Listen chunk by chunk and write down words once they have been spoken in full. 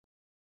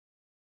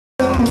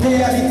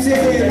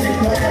Realität.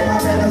 Nicht nur immer,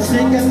 wenn das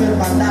singen wird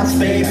man nass,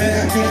 Baby.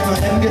 Nicht nur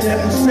im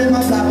geliebten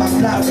Zimmer bleibt man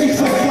Platz. Ich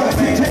verfolge,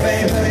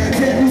 Baby.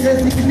 Der die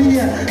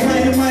resignieren,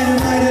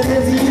 meine,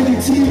 der sie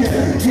irritieren.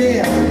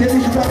 Yeah, der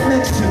sich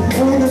verflexen,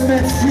 ohne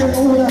Mätzchen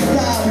oder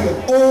Stadion.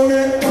 Ohne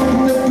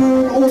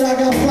Böen oder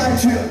gar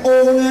Falltür.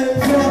 Ohne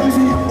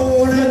Family,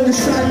 ohne eine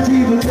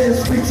Schalldiebe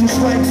ist. Wie zu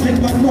schweigen,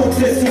 trinkt man Mut,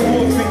 ist der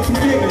Rot, fängt zu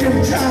gegen im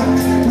Tag.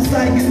 Das ist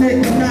ein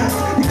Genick nass,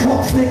 die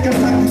Kopfnicker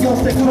sacken sich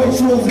aus der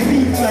Kreuzlose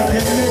wie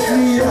vielleicht mit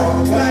mir.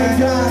 Mein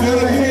Gott,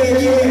 hey,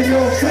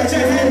 yo, put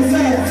your hands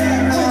up,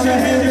 put your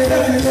hands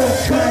up,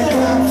 mein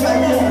Gott, zeig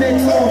dir mit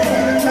auf,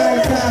 mein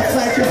Gott,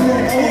 zeig dir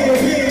mit over,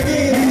 wie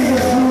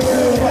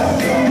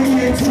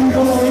in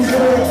Zukunft,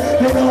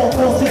 wenn auch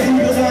aus der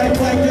Liebe rein,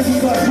 zeig dir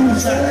lieber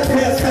Zustand,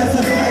 wer ist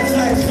besser,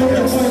 3,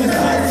 Stunde,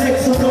 Freundeskreis,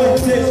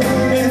 96,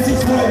 wenn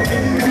sich wollen,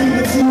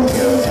 liebe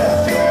Zuhörer,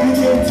 wir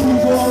gehen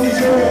tiefer auf die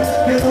Höhe,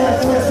 wer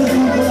auch aus der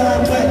Liebe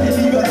rein, zeig dir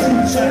lieber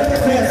Zustand,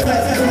 wer ist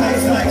besser, 3,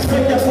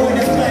 bringt der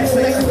Freundeskreis,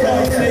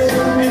 96,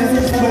 wenn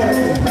sich wollen.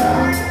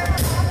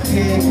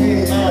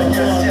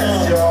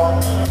 Yes, y'all.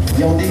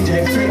 Yo,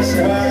 DJ, fix it.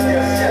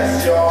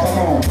 Yes, y'all. Come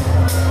on.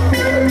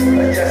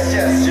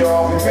 Yes,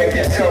 y'all. We break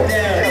that shit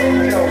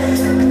down. Yo,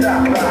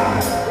 stop.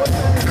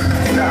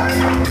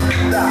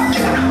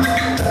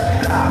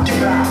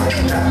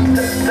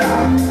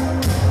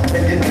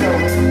 Make it stop.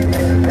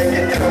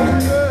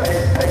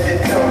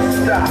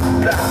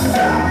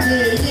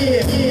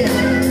 Yeah.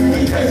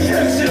 Yes,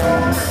 y'all.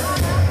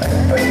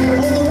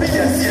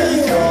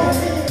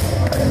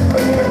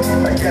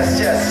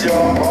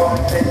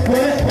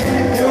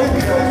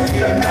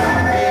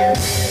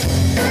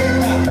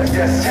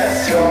 Yes,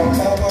 y'all.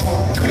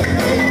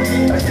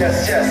 What? Yes,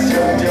 y'all. Yes,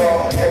 y'all.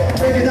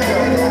 Break it down.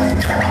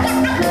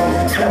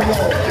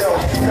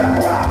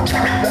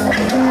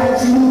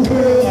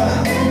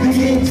 Wir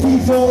gehen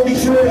tiefer und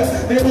nicht höher.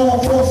 Wir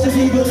brauchen aus der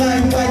Liebe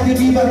rein, weil wir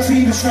lieber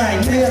Zwiebel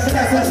schneiden. Wer ist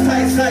das, was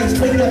Teils,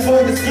 bringt der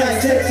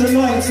Freundeskreis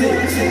 96.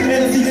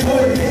 Wenn sie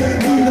folgen,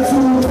 liebe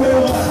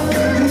Zuhörer.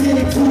 Wir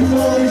gehen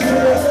tiefer und nicht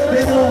höher.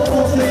 Wir brauchen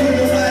aus der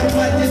Liebe rein,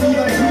 weil wir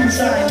lieber Zwiebel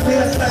schneiden.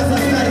 Wer ist das,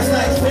 was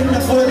Teils, bringt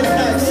der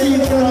Freundeskreis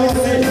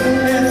 97.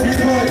 Wenn sie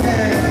folgen.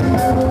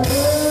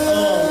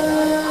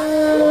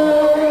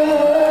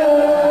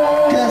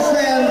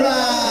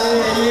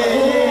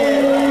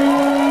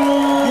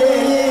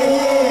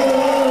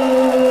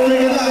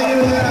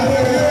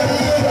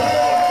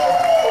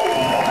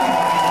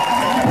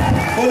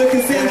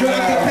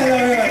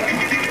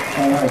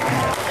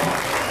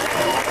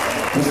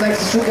 Das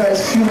nächste Stück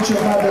heißt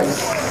Future Mothers.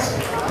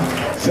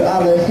 Für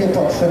alle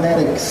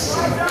Hip-Hop-Fanatics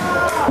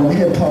und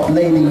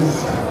Hip-Hop-Ladies,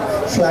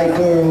 Fly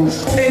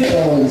Girls,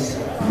 Boys.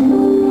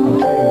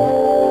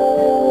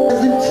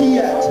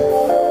 Präsentiert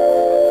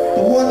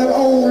the one and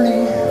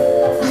only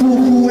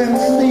Cuckoo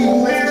MC,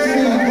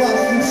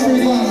 Boston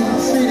City.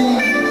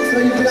 So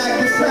you like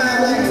the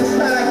sound,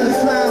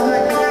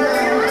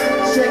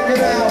 check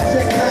it out.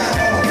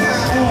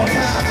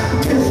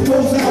 This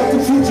goes out to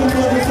future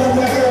mothers of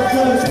the earth,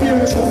 love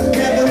spiritual.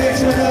 Never let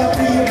your love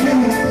be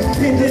abused.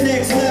 Hit the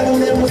next level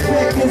and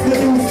respect is the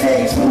new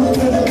stage. Move to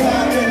the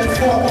vibe and it's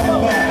all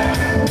about.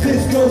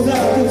 This goes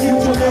out to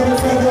future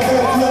mothers of the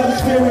earth, love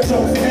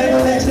spiritual. Never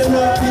let your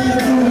love be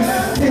abused.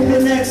 Hit the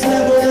next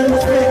level and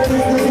respect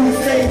is the new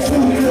stage.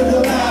 Move to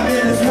the vibe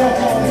and it's all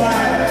about.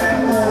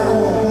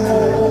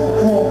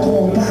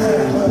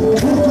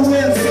 Cuckoo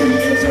MC,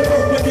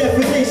 introvert by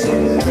definition.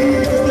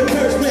 Reverse the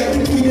curse, make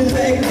the key to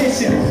the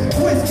ignition.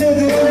 Twist to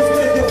the earth,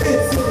 let the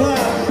fit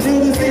survive. No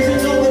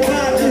decisions on the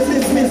vibe, just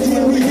dismiss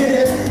when we hit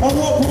it. I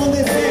walk on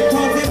this head,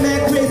 causing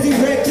that crazy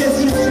wreck,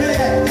 just you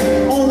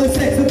slap. On the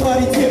sexy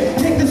body tip,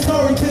 take the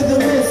story to the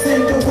list,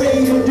 ain't the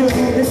way you do.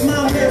 It's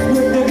my best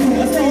with the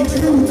view, I stay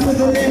true to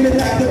the limit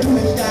like the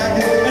boost I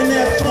do. And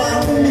that's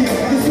fine with me,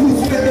 the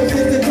suits with the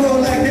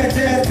physical like that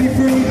jazz be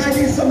free. I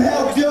need some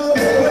help, yo,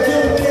 but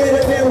don't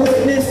dare to bear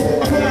witness.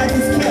 Pride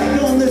is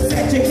kept on the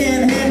set, you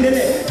can't handle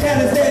it.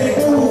 Anesthetic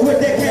groove with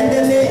that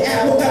candlelit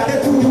apple, got the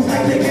tools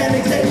like they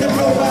can't take the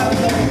robot.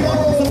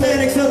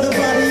 Semantics of the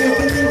body is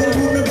the legal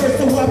universe,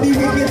 so I be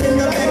wicked in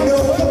the back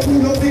door. Who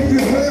don't think you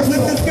heard?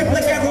 Flip the script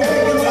like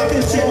Arabic,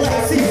 rockin' shit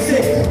like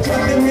C6.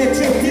 Dropping head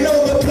trips, you know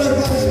the blood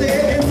runs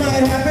there. It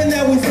might happen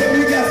that we said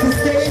we got some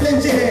staying in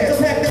jail.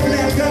 So pack the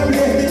black up,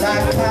 lift it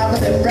like a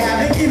pilot and rap.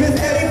 And keep his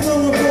head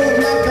flowing forward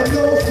like a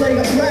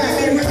no-slave track.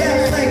 And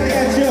react like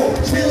that, yo.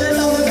 Chillin'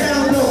 on the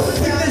down low.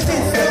 Keep the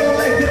shit slow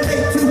like the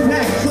fake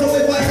 2-pack. So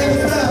if I ever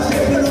stop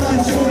tripping on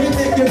the show, you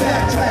make your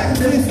backtrack.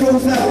 This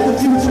goes out the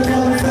future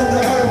mothers of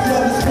the earth,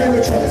 love the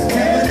spiritual.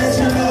 Never let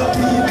your love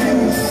be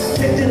abused.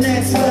 Hit the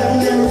next level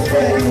and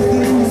respect is the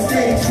new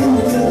stage. True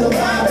to the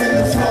vibe and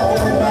it's all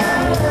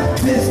about.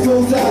 This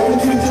goes out the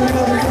future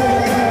mothers of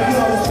the earth,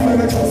 love the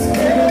spiritual.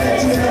 Never let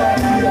your love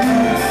be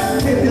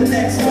abused. Hit the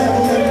next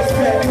level and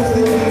respect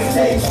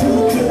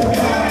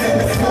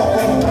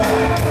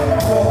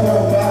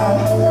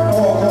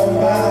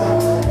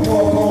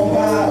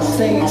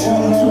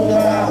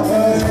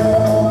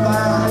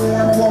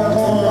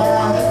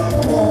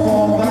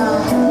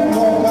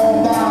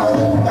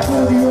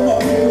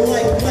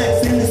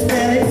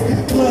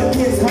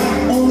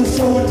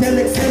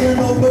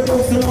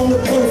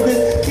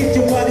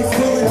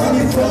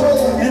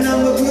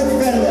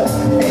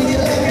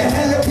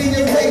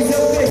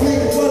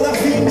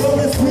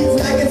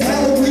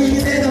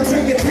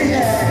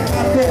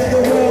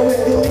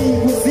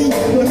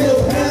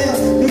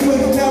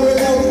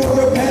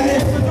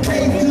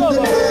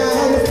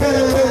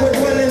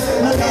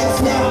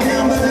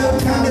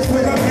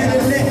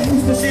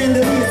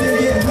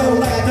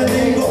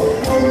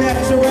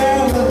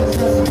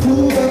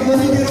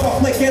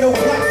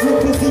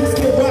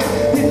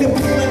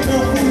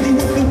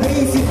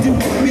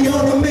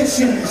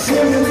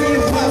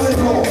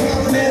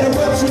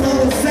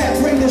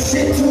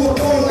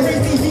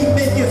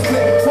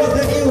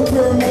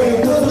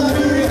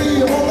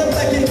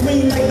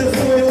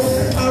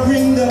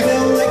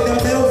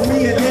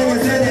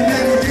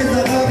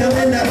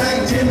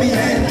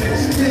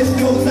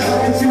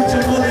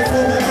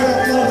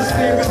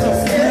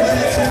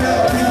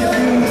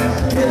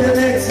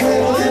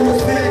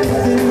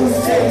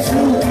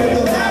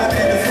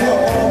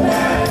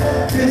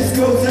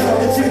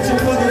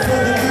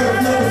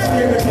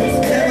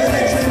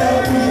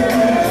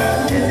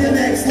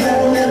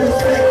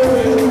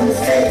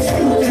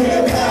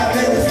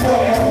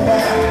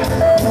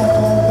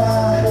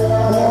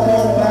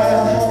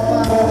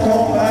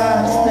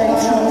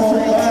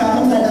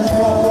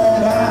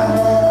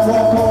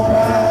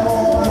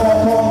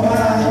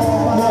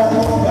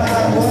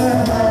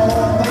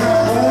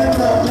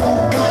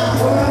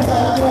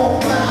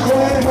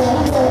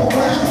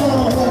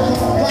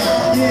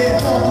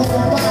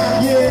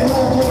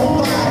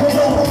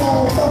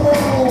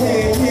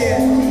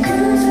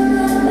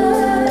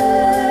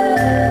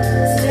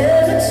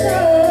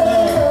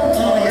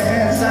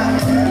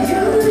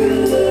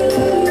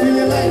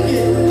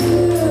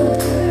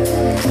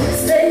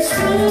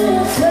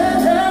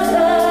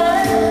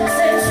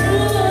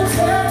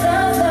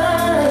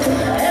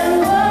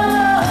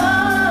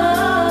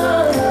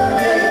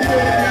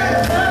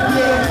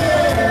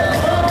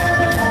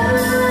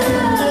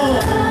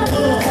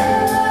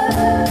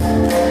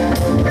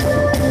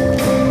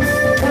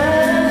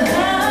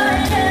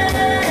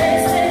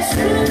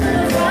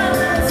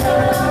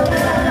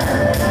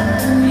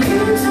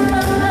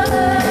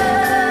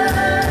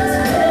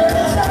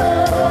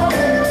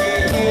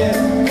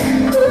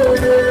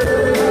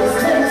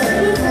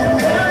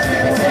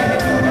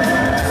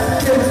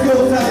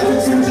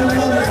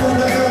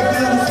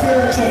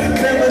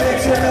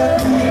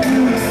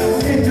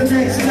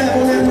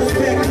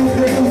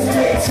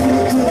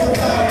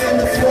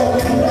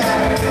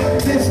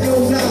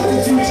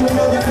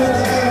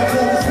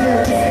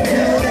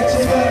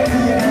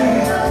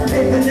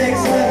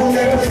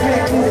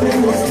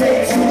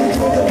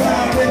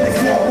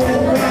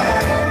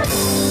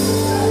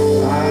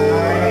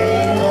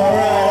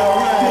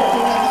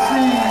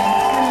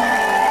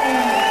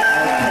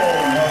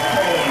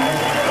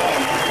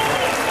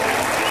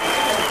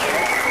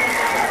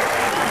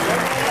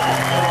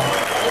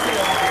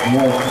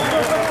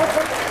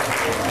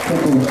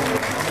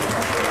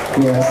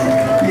Yes.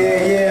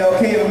 Yeah,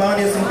 okay, wir machen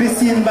jetzt ein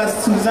bisschen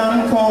was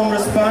zusammen, kaum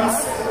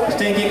Response. Ich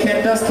denke, ihr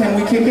kennt das, can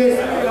we kick it?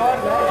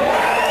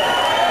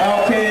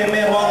 Okay,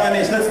 mehr brauchen wir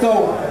nicht, let's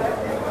go.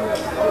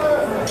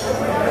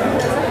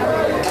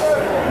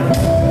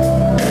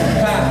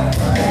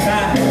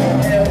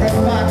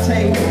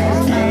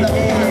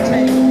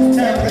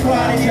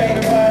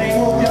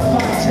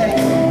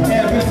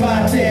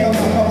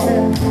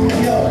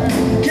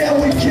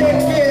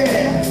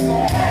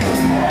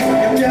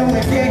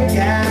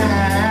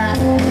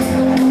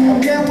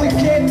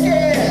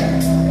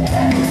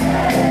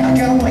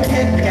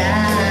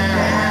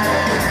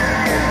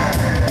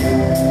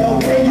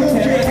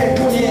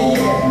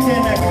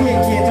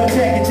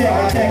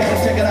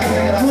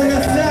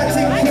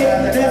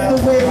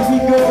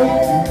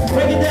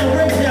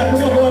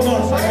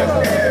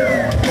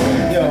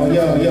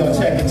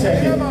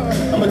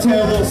 I'm gonna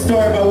tell a little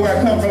story about where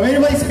I come from.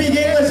 Anybody speak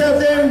English out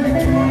there?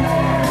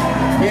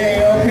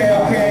 Yeah,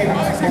 okay.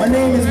 My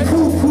name is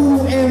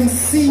Cuckoo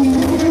MC.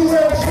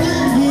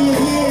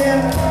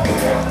 Yeah.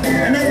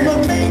 And that's my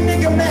main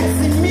nigga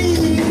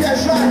Maxime.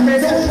 That's right, man.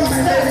 So we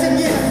start to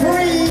get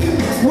free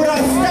with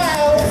our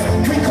styles.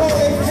 We call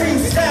it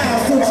freestyle.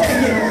 So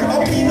check it.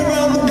 I've been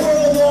around the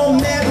world on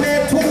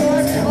mad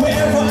tours.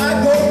 Wherever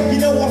I go, you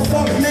know I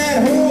fuck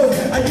mad whores.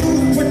 I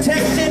use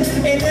protection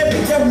in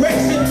every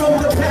direction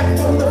from the back,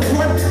 from the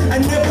front. I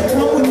never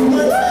come with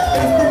money.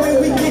 That's the way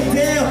we get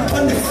down.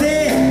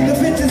 Understand? The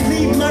bitches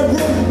leave my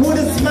room with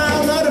a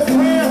smile, not a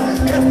frown.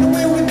 That's the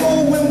way we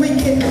go when we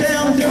get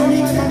down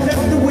dirty.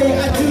 That's the way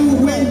I do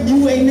when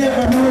you ain't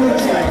never heard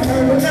of it.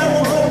 But now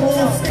I'm up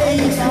on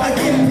stage, I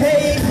get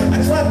paid. I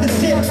drop the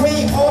shit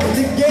way off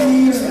the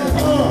gauge.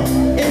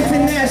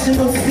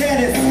 International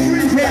status,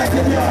 free rap.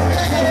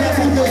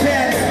 I'm the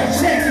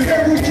baddest. Check it,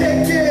 every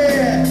check it.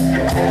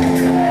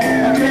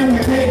 Can we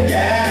take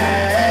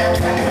that?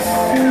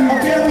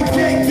 Can we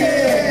take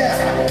it?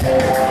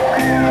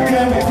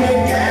 Can we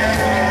take that?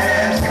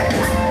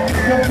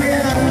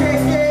 Can I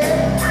kick it?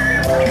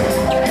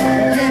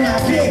 Can I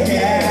kick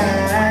it?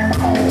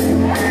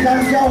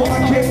 That's how I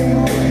kick it.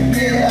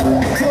 Yeah,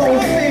 so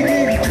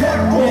singing,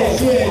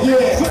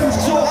 yeah.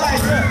 So I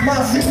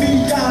mach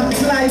mich an,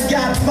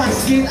 Kleingarten, was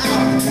geht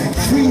ab?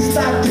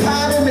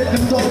 Freestyle-Party mit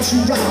nem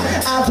deutschen Rap.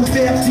 Also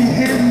werft die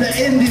Hände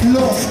in die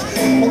Luft.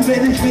 Und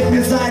wenn ich mit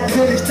mir seid,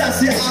 will ich,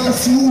 dass ihr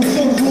alles ruft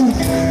und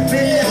ruft.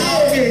 Wenn ihr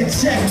auch geht,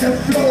 checkt den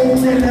Flow.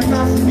 Denn der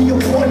Massen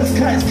und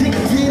Freundeskreis kriegt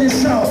jede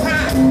Show.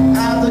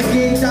 Also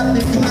geht an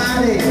die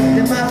Party.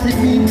 Der Massen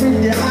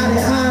bringt dir Hardy.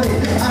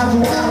 Also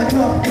alle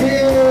kommt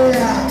her.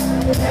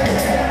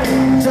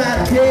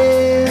 Seid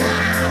her.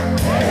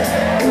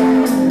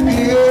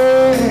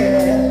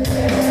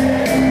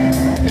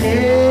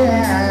 Yeah.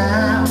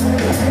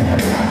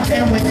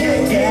 Can we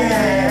kick it?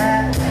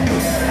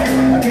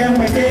 Can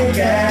we kick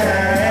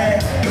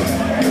it?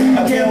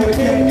 Can we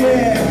kick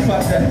it?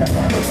 Fuck that.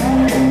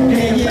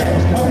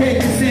 Yeah. Okay,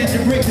 Cassandra,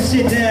 break the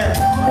shit down.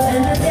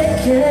 Can I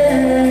kick it?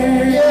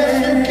 Yes,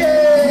 you can.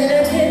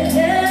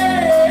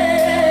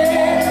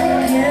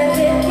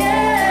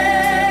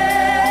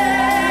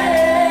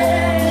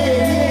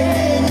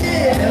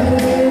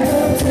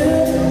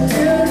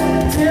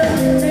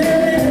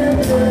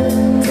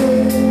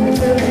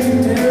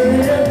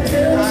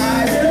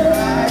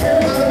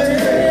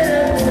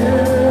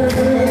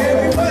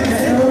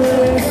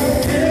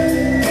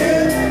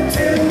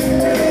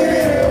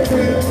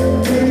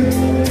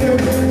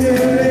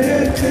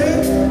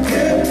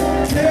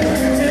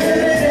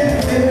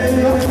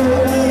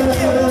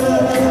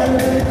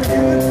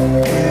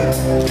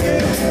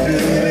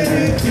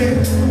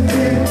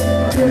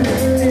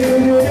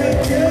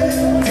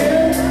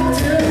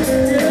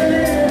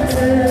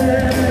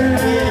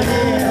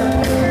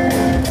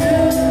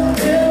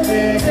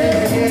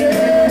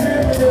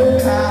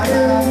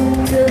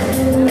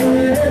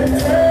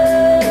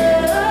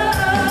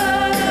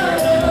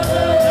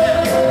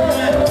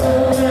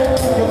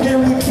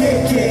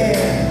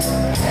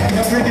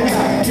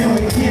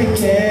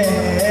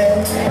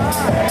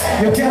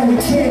 Yo, can we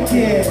kick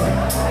it?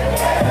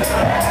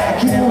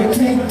 Can we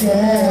kick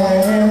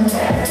it?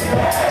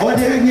 Wollt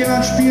ihr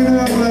irgendjemand spielen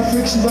hören oder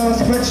Friction soll was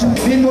quetschen?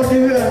 Wen wollt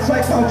ihr hören?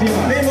 Zeigt mal auf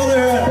jemanden. Wen wollt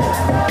ihr hören?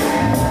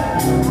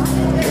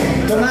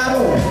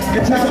 Donato,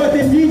 Gitarre. Ich wollte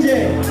den DJ.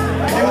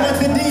 Er wollte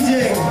den DJ.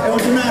 Er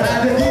wollte Donato.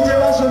 Der DJ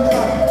war schon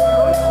dran.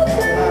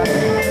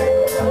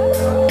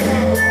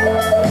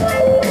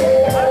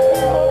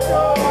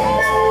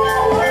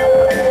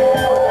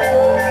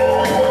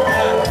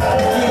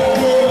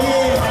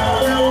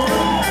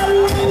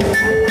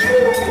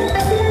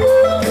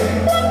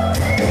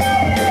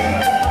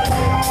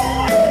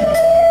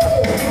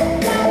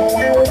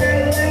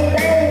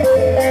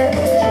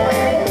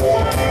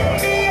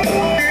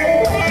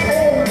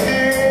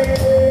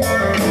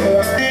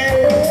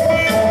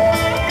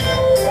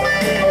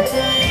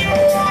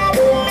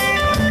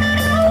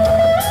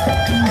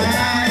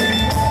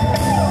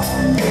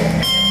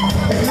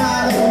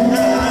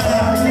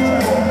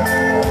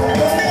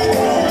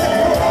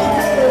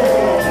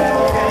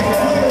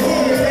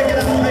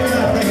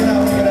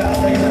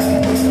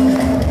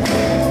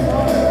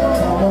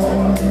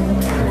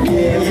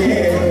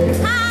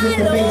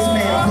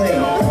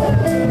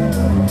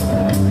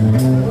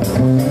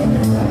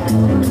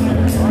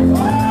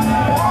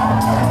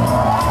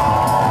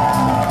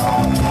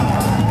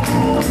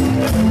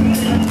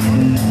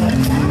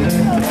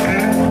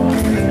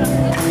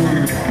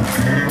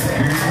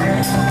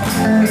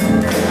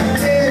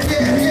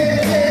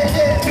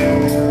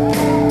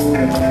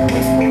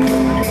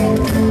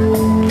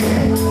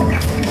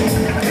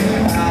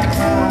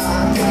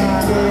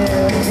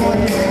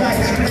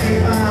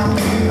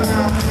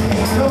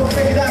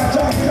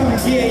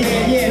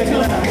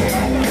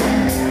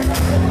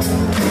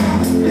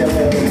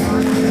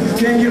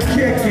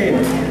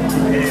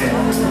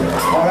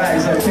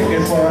 buys a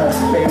ticket for us,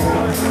 baby.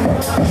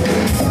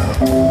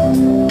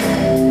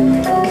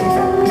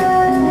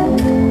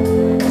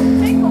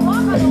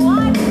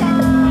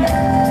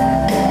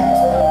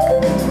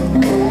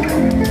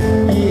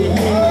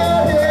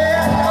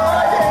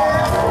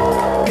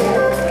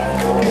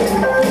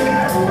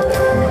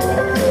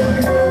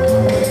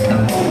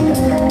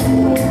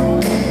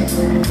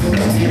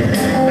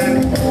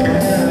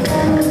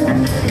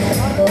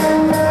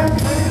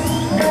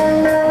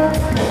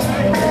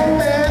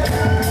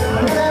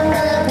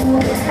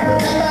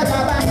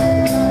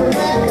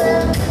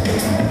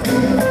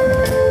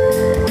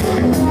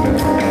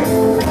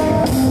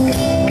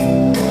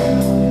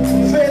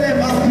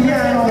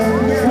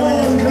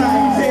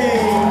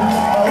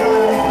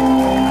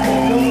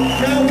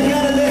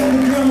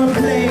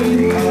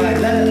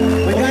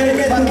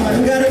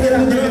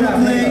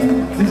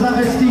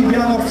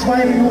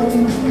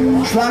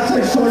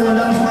 Schlagzeug solo und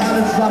dann mal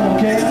alles zusammen,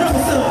 okay?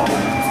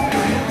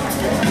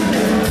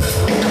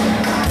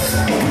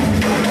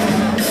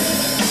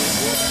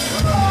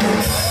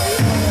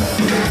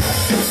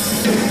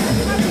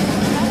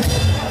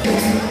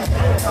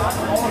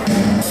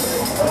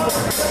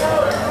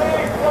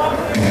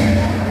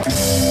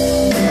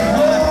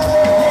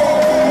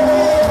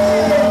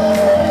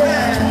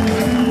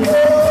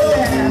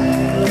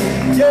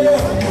 Yo,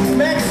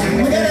 Max,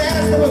 we gotta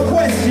ask them a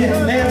question.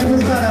 Man,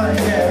 who's not out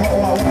here?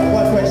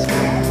 What question?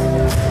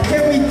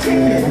 Can we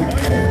kick it?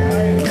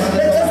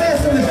 Let's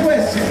answer this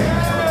question.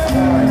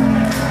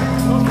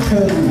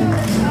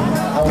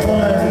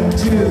 1,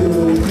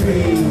 2,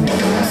 3.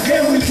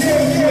 Can we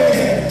kick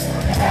it?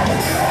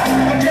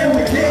 Can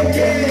we kick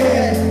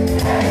it?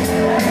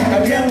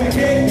 Can we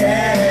kick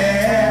it?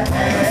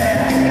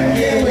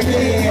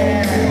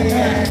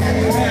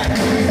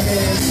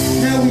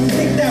 Now we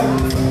kicked out.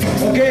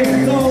 Okay,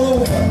 it's all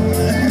over.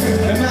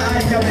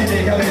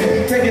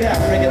 Break it out,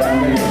 break it out,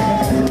 break it out.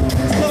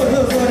 Slow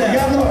down.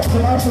 Ja, noch,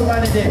 zum Abschluss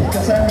eine Idee.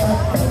 Das einfach.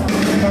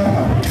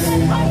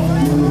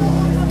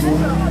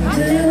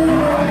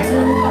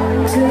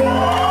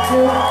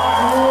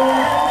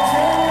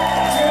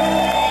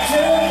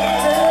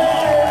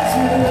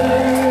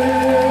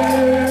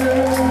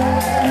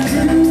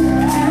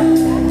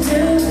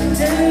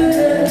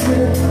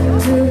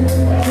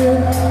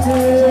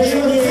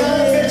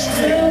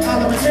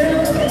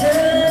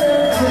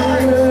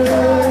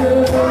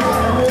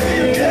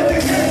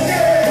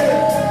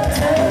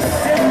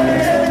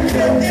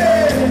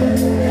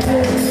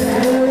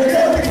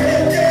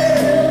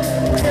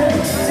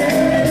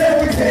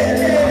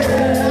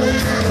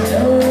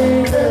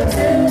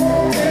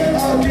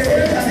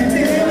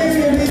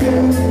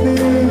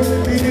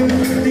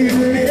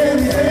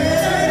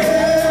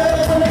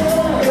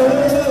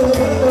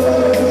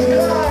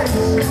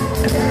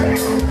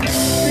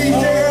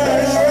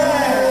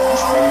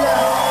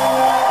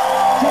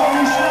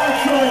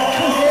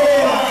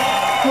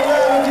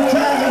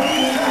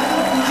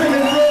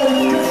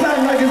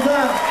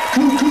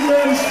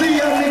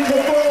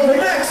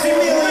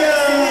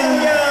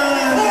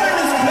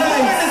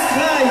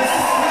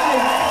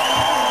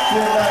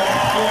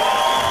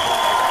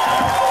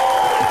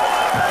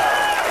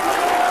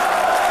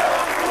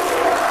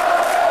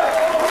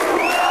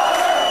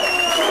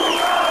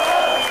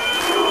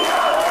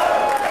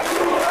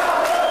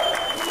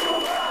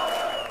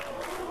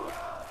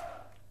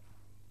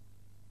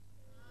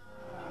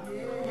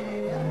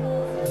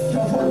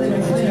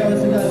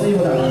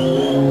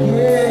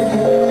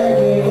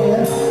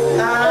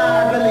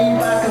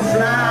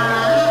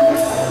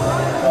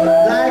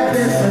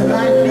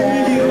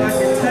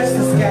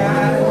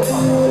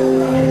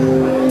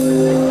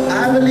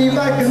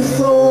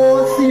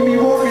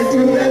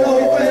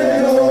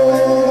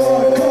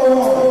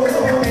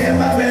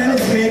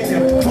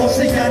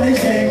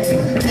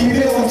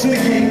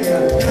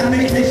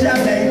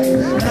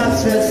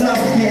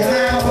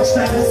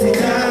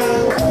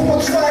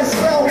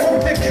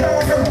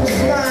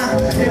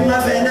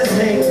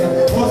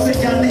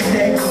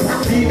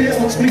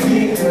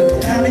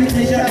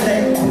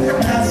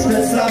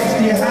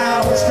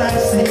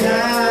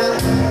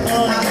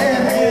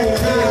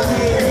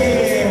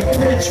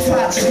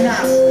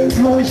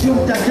 Fleuch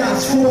unter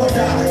das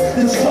Vordach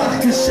des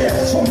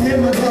Fachgeschäfts. Vom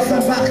Himmel was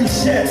ein Bach ich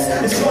schätz.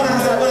 Es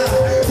war wach,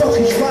 doch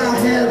ich war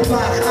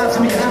hellwach, als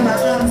mich Anna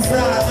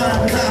ansah,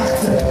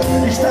 anlachte.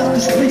 Ich dachte,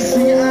 du sprichst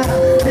sie an,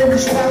 denn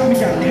sie sprach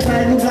mich an. Die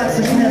Kleidung, als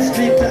ich Nest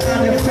klebte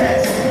an ihr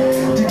fest.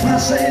 Die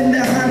Tasche in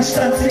der Hand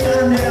stand sie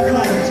an der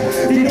Wand.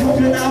 Die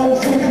dunklen Augen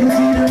funkeln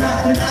wieder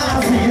nach den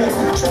Asien.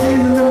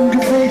 Stehen im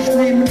Gesicht,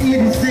 neben ihr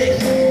die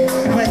Sicht.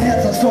 Mein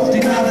Herz hat doch die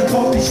Nadel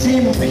drauf, ich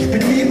schäme mich,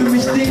 benehme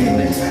mich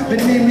dämlich,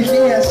 bin nämlich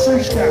eher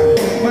schüchtern.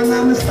 Mein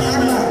Name ist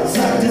Anna,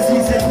 sagte sie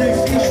sehr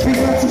nüchtern, ich fing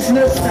an zu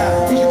flüstern.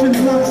 Ich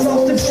bin Max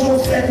aus dem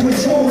Schloss,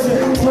 durch Hose.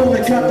 So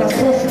eine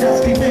Katastrophe,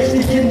 das ging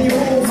richtig in die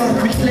Hose,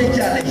 macht mich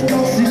lächerlich,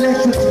 doch sie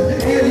lächelte,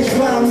 ehrlich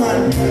war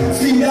man.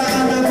 Sie der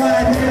Anna war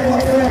ein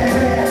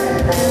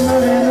immer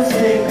wenn es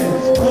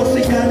regnet, muss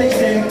ich an dich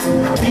denken,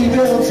 wie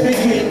wir uns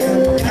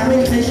begegnen, kann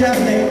ich nicht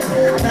ablenken,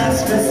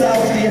 nass bis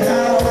auf die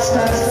Haut,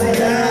 stand sie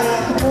da.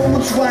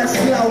 Uns war es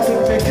laut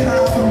und wir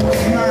kamen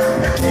uns nah.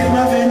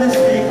 Immer wenn es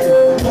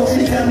regnet, muss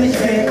ich an dich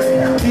denken.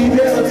 Wie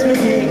wir uns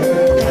begegnen,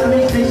 kann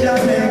ich nicht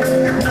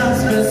ablenken.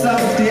 Nass bis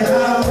auf die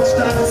Haut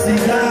stand sie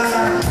da.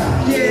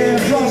 Yeah,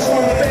 Ross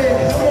on Big,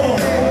 come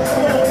on.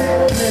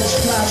 Mit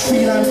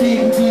Sprachspielern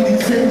liegen die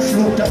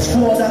Sinnflut, das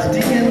Vordach, die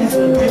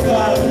Insel. Wir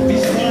waren wie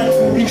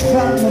Streifen. Ich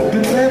fand und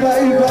bin selber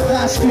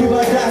überrascht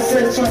über das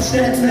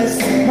Selbstverständnis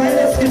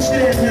meines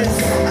Geständnis.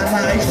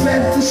 Anna, ich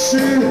fänd es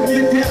schön,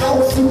 mit dir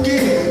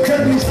auszugehen.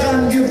 Könnt mich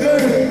dran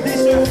gewöhnen,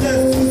 dich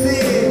öfters zu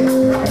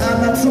sehen.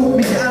 Anna zog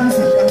mich an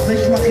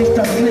sich mach ich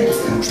das nicht.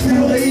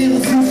 Spüre ihre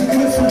süßen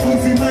Küsse, wie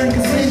sie mein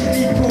Gesicht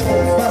liebt.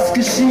 Was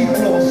geschieht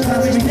bloß?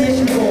 Lass mich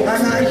nicht los.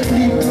 Anna, ich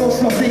lieb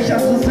bloß noch dich,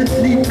 andere sind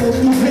lieblos.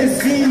 Du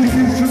bist wie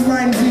für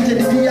meinen Lieder,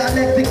 die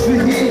Dialektik für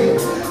jeden.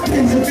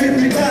 Insel für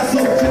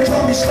Picasso, für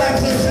Tommy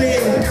Schlagzeug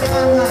leben.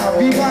 Anna,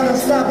 wie war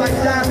das da bei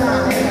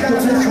Dana? Du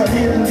bist von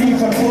hinten wie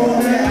von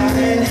vorne,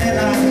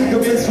 A-N-N-A. Du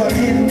bist von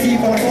hinten wie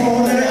von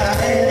vorne,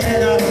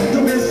 A-N-N-A. Du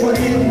bist von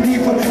hinten wie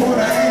von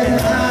vorne,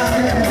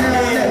 A-N-N-A.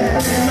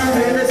 Immer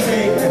wenn es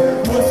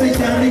regnet, muss ich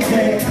an dich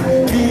denken.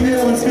 Wie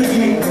wir uns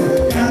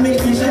begegnen, kann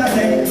mich nicht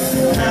ablenken.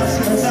 Nass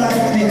uns auf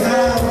die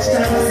Haut,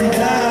 stand sie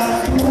da.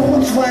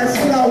 Uns war es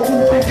laut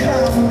und wir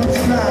kamen uns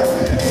nah.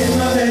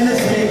 Immer wenn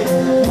es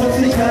regnet, muss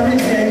ich an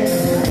dich denken.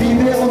 Wie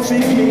wir uns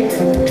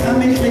begegnen, kann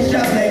mich nicht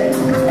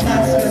ablenken.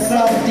 Nass bis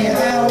auf die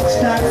Haut,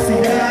 stand sie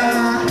da.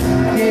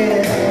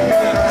 Yeah.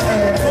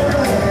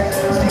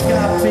 Sie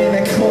gab mir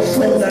den Kuss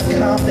und dann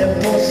kam der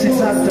Bus. Sie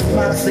sagte,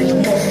 Max, ich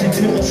muss, die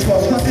Türe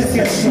schloss. Was ist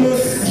jetzt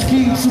Schluss? Ich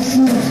ging zu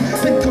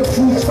Fuß, bin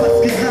konfus,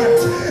 fast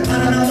gerannt.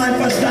 Anna, mein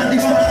Verstand,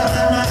 ich war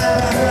Anna,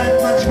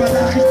 manchmal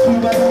lach ich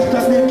drüber, doch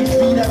dann merk ich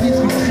wieder, wie es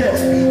mich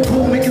trifft.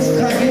 Komik ist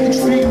Tragik,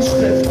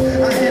 Spiegelschrift,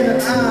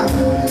 A-N-N-A,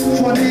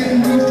 von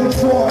hinten wie von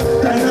vorn,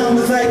 dein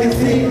Name sei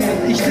gesegnet.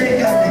 Ich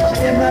denk an dich,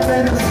 immer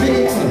wenn es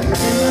regnet,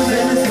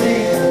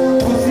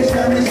 muss ich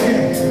an dich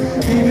denken.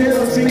 Wie wir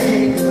uns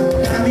begegnen,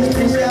 kann ich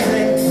nicht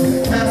ablenken.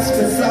 Nass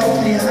bis auf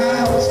die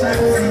Haut, stand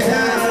sie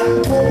da.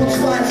 Uns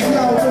war es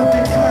laut und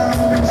wir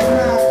kamen uns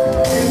nah.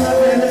 Immer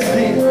wenn es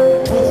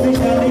regnet, muss ich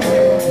an dich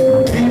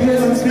denken. Wie wir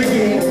uns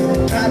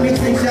begegnen, kann ich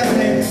nicht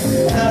ablenken.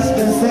 Nass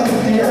bis auf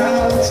die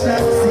Haut,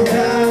 stand sie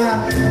da.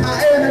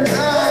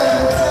 A-N-N-A.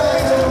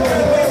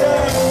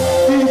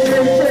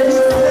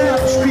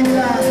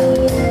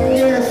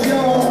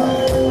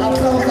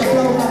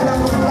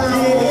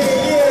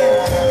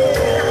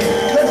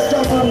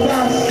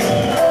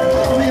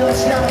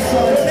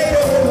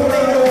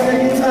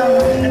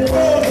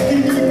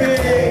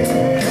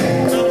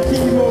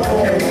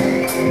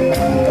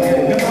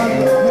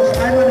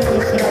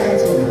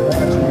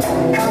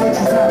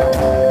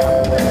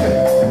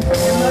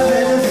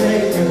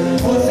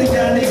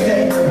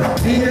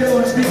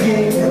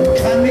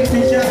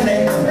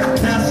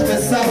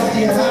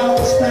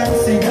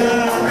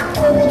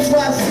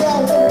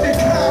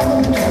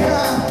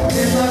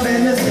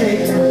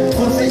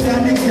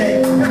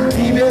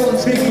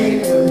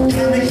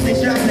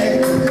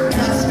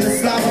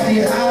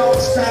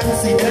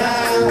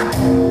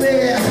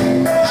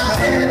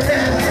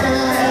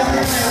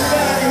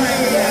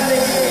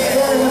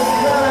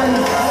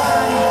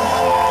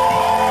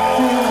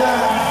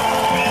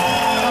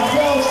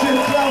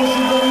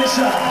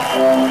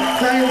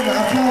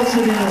 Applaus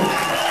für den